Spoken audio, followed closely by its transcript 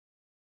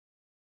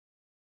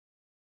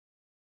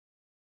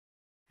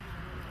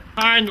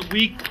time that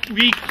we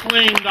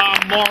reclaimed our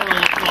moral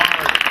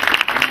authority.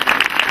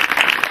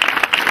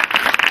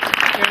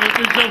 And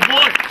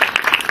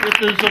if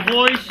there's a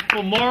voice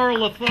for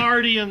moral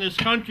authority in this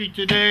country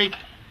today,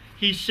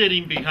 he's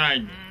sitting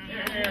behind me.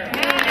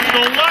 So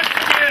let's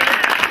give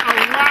a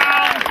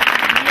round,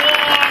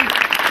 warm,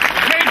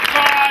 thank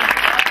God,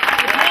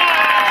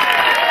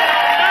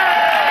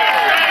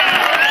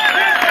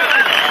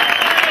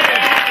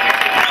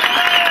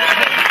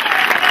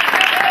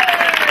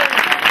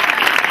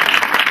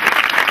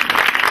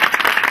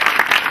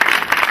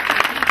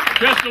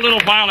 Just a little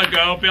while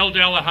ago, Bill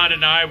Delahunt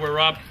and I were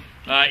up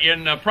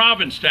in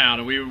Provincetown,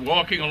 and we were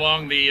walking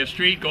along the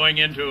street going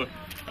into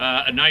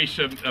a nice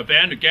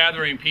event,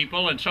 gathering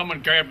people, and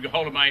someone grabbed a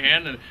hold of my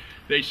hand and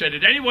they said,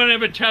 "Did anyone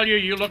ever tell you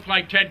you look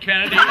like Ted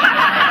Kennedy?" And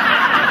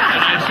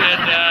I said,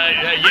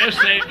 "Yes,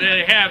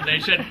 they have." They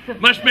said,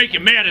 "Must make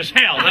you mad as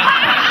hell." Well,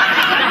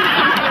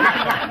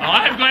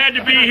 I'm glad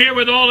to be here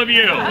with all of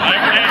you. I'm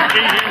glad to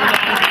be here with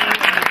all of you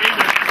and to be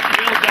with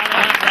Bill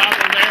Delahunt,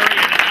 Robert Larry,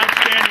 and an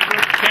outstanding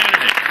group of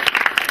candidates.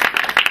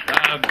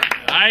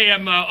 I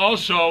am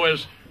also,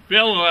 as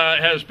Bill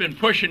has been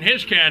pushing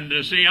his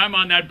candidacy, I'm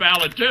on that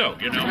ballot too,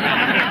 you know.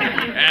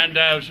 And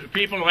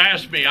people who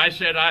asked me, I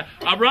said, I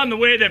run the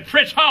way that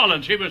Fritz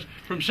Hollins, he was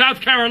from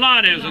South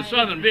Carolina, is a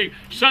big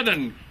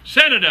Southern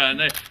senator. And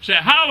they said,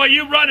 "How are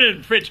you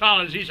running, Fritz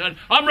Hollins?" He said,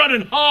 "I'm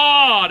running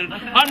hard, and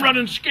I'm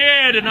running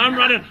scared, and I'm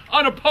running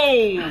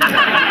unopposed." But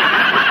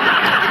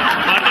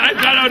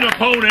I've got an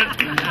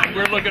opponent, and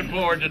we're looking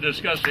forward to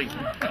discussing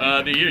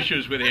the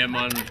issues with him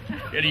on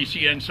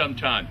NECN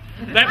sometime.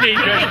 Let me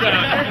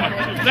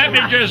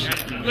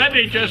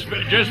just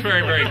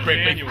very, very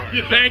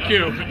quickly. Thank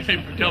you.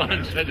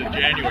 Dylan said in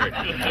January.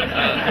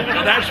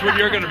 Well, that's when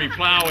you're going to be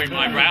plowing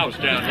my brows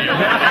down here.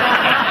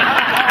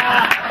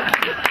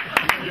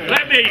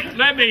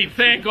 Let me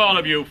thank all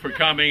of you for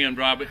coming, and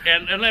Robert,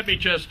 and let me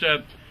just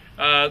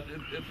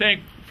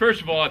thank.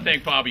 First of all, I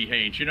thank Bobby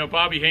Haynes. You know,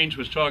 Bobby Haynes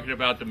was talking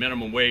about the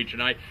minimum wage,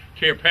 and I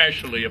care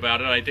passionately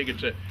about it. I think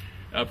it's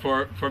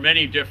for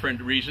many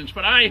different reasons,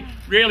 but I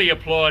really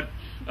applaud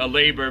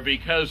labor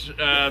because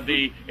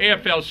the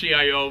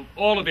AFL-CIO,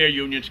 all of their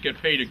unions get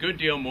paid a good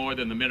deal more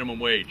than the minimum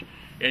wage,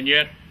 and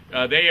yet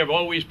they have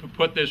always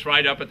put this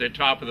right up at the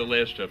top of the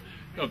list of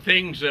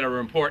things that are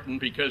important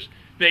because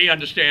they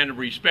understand and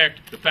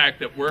respect the fact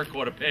that work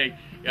ought to pay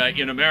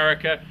in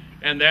America,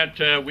 and that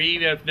we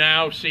have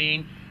now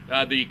seen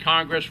the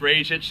Congress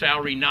raise its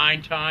salary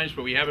 9 times,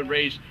 but we haven't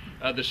raised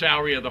the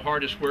salary of the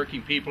hardest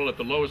working people at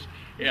the lowest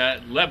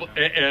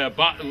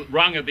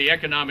rung of the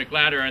economic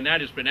ladder, and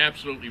that has been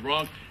absolutely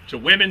wrong. It's a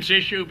women's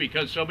issue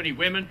because so many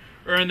women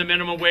earn the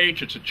minimum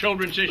wage. It's a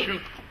children's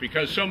issue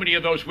because so many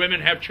of those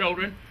women have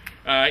children.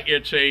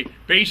 It's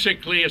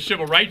basically a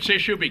civil rights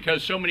issue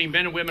because so many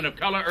men and women of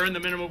color earn the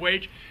minimum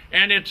wage,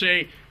 and it's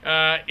a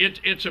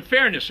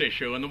fairness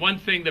issue. And the one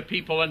thing that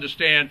people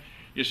understand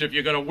is if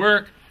you're going to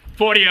work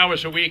 40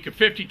 hours a week, or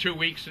 52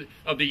 weeks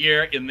of the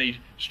year in the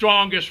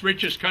strongest,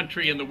 richest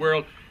country in the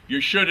world,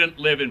 you shouldn't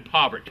live in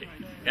poverty.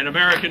 And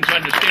Americans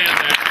understand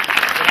that.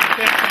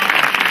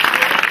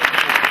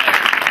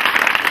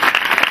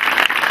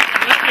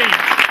 But I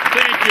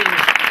thank you.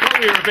 What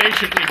we were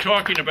basically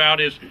talking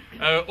about is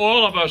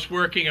all of us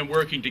working and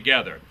working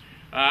together.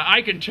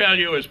 I can tell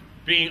you, as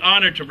being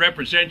honored to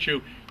represent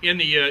you in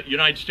the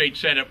United States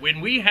Senate,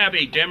 when we have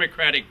a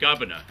Democratic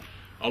governor,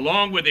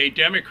 along with a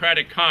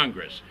Democratic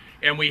Congress,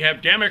 and we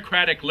have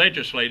Democratic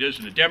legislators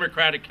and a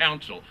Democratic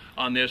council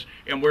on this,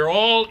 and we're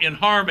all in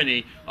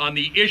harmony on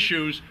the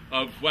issues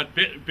of what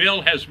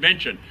Bill has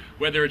mentioned,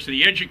 whether it's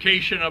the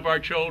education of our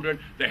children,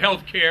 the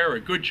health care or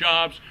good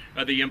jobs,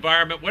 the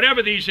environment,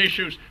 whatever these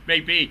issues may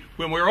be.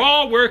 When we're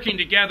all working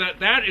together,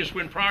 that is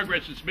when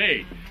progress is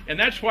made. And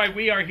that's why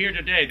we are here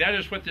today. That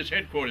is what this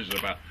headquarters is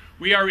about.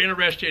 We are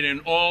interested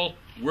in all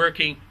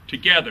working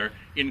together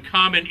in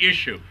common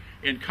issue,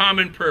 in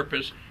common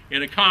purpose,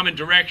 in a common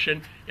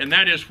direction, and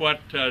that is what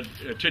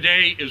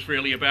today is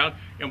really about,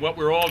 and what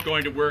we're all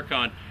going to work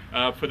on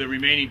for the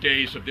remaining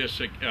days of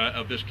this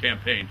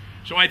campaign.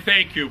 So I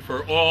thank you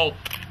for all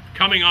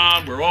coming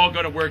on. We're all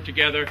going to work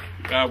together.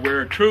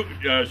 We're true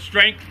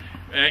strength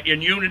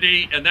in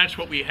unity, and that's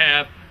what we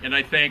have, and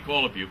I thank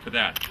all of you for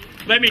that.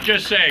 Let me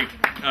just say,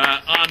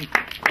 on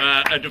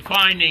a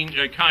defining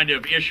kind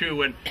of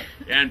issue,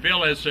 and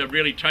Bill has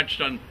really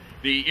touched on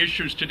the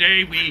issues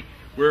today.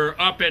 We're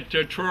up at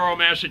Truro,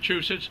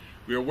 Massachusetts.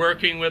 We're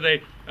working with a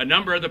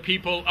number of the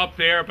people up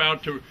there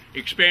about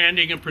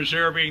expanding and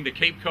preserving the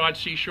Cape Cod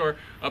Seashore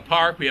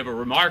Park. We have a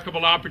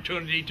remarkable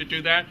opportunity to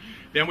do that.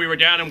 Then we were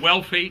down in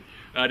Wellesley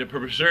to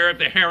preserve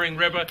the Herring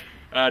River,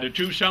 to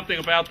do something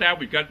about that.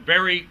 We've got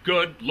very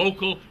good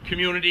local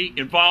community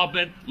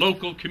involvement,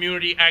 local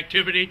community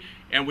activity,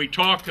 and we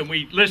talk and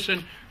we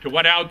listen to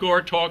what Al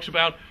Gore talks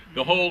about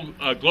the whole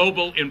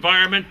global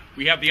environment.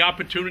 We have the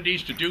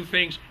opportunities to do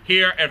things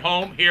here at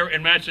home, here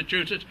in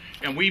Massachusetts.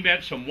 And we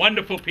met some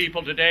wonderful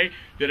people today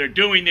that are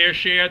doing their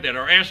share, that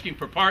are asking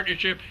for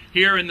partnership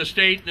here in the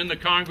state and in the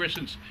Congress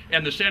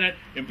and the Senate.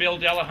 And Bill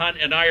Delahunt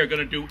and I are going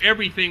to do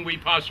everything we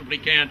possibly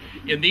can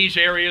in these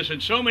areas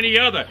and so many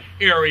other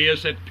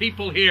areas that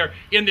people here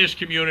in this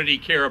community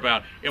care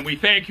about. And we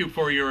thank you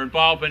for your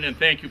involvement and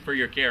thank you for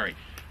your caring.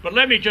 But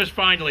let me just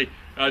finally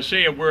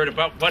say a word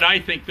about what I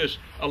think this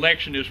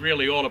election is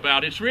really all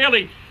about. It's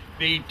really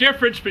the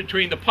difference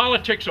between the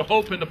politics of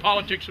hope and the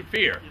politics of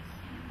fear.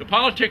 The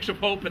politics of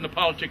hope and the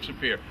politics of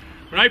fear.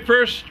 When I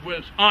first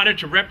was honored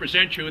to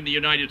represent you in the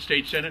United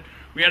States Senate,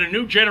 we had a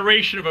new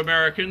generation of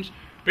Americans,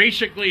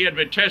 basically had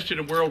been tested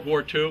in World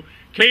War II,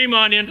 came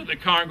on into the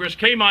Congress,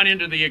 came on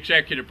into the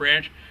executive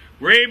branch,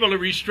 were able to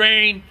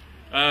restrain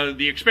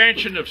the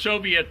expansion of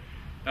Soviet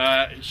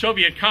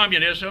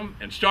communism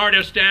and start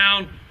us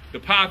down the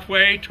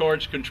pathway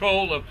towards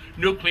control of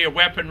nuclear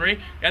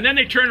weaponry. And then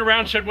they turned around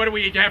and said, what do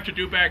we have to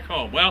do back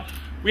home? Well,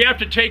 we have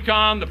to take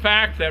on the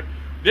fact that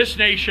this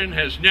nation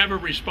has never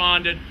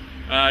responded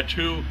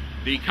to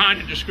the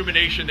kind of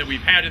discrimination that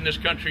we've had in this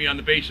country on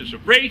the basis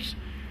of race.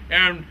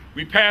 And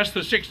we passed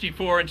the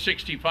 64 and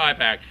 65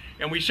 Act.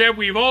 And we said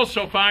we've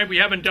also found we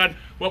haven't done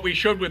what we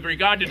should with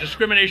regard to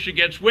discrimination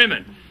against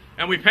women.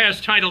 And we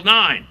passed Title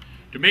IX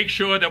to make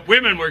sure that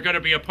women were going to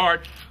be a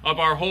part of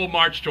our whole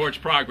march towards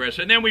progress.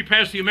 And then we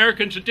passed the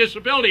Americans with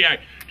Disability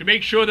Act to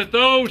make sure that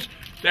those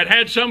that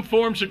had some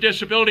forms of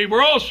disability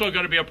were also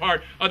going to be a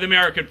part of the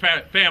American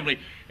family.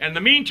 And in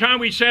the meantime,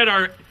 we said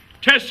our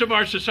test of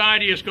our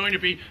society is going to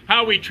be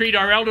how we treat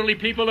our elderly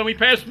people, and we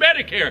passed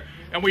Medicare.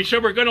 And we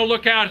said we're going to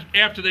look out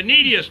after the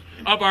neediest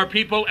of our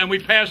people, and we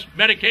passed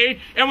Medicaid,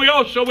 and we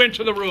also went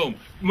to the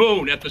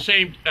moon at the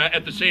same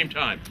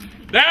time.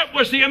 That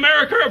was the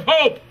America of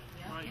hope.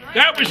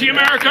 That was the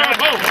America of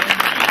hope.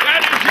 That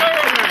is your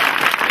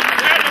America.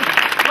 That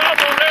is Bob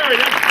O'Leary.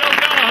 That's Bill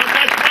Delahunt.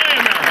 That's my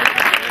America.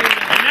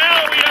 And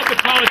now we have the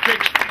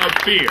politics of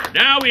fear.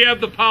 Now we have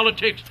the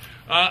politics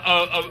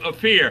of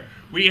fear.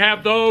 We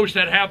have those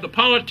that have the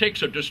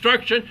politics of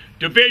destruction,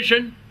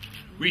 division.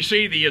 We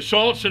see the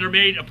assaults that are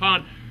made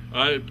upon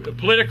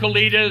political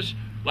leaders,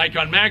 like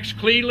on Max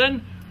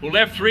Cleland, who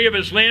left 3 of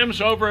his limbs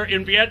over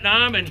in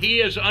Vietnam, and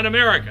he is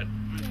un-American.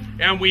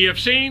 And we have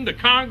seen the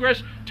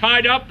Congress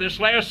tied up this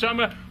last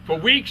summer for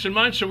weeks and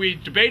months, so we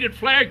debated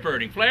flag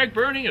burning. Flag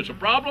burning is a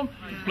problem.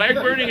 Flag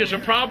burning is a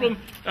problem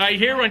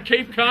here on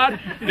Cape Cod.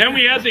 Then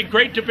we had the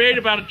great debate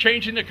about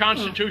changing the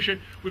Constitution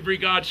with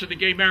regards to the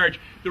gay marriage.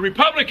 The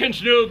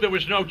Republicans knew there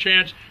was no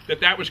chance that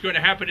that was going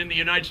to happen in the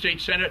United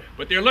States Senate,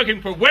 but they're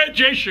looking for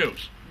wedge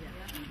issues.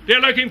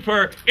 They're looking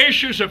for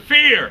issues of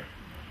fear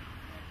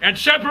and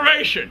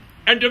separation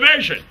and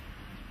division.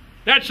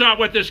 That's not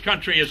what this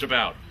country is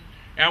about.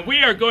 And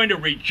we are going to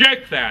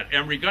reject that,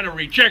 and we're going to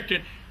reject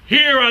it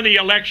here on the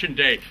election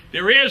day.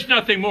 There is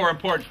nothing more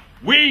important.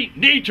 We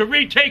need to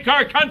retake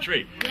our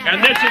country,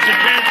 and this is a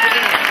chance to do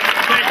it.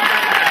 Thank you very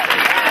much.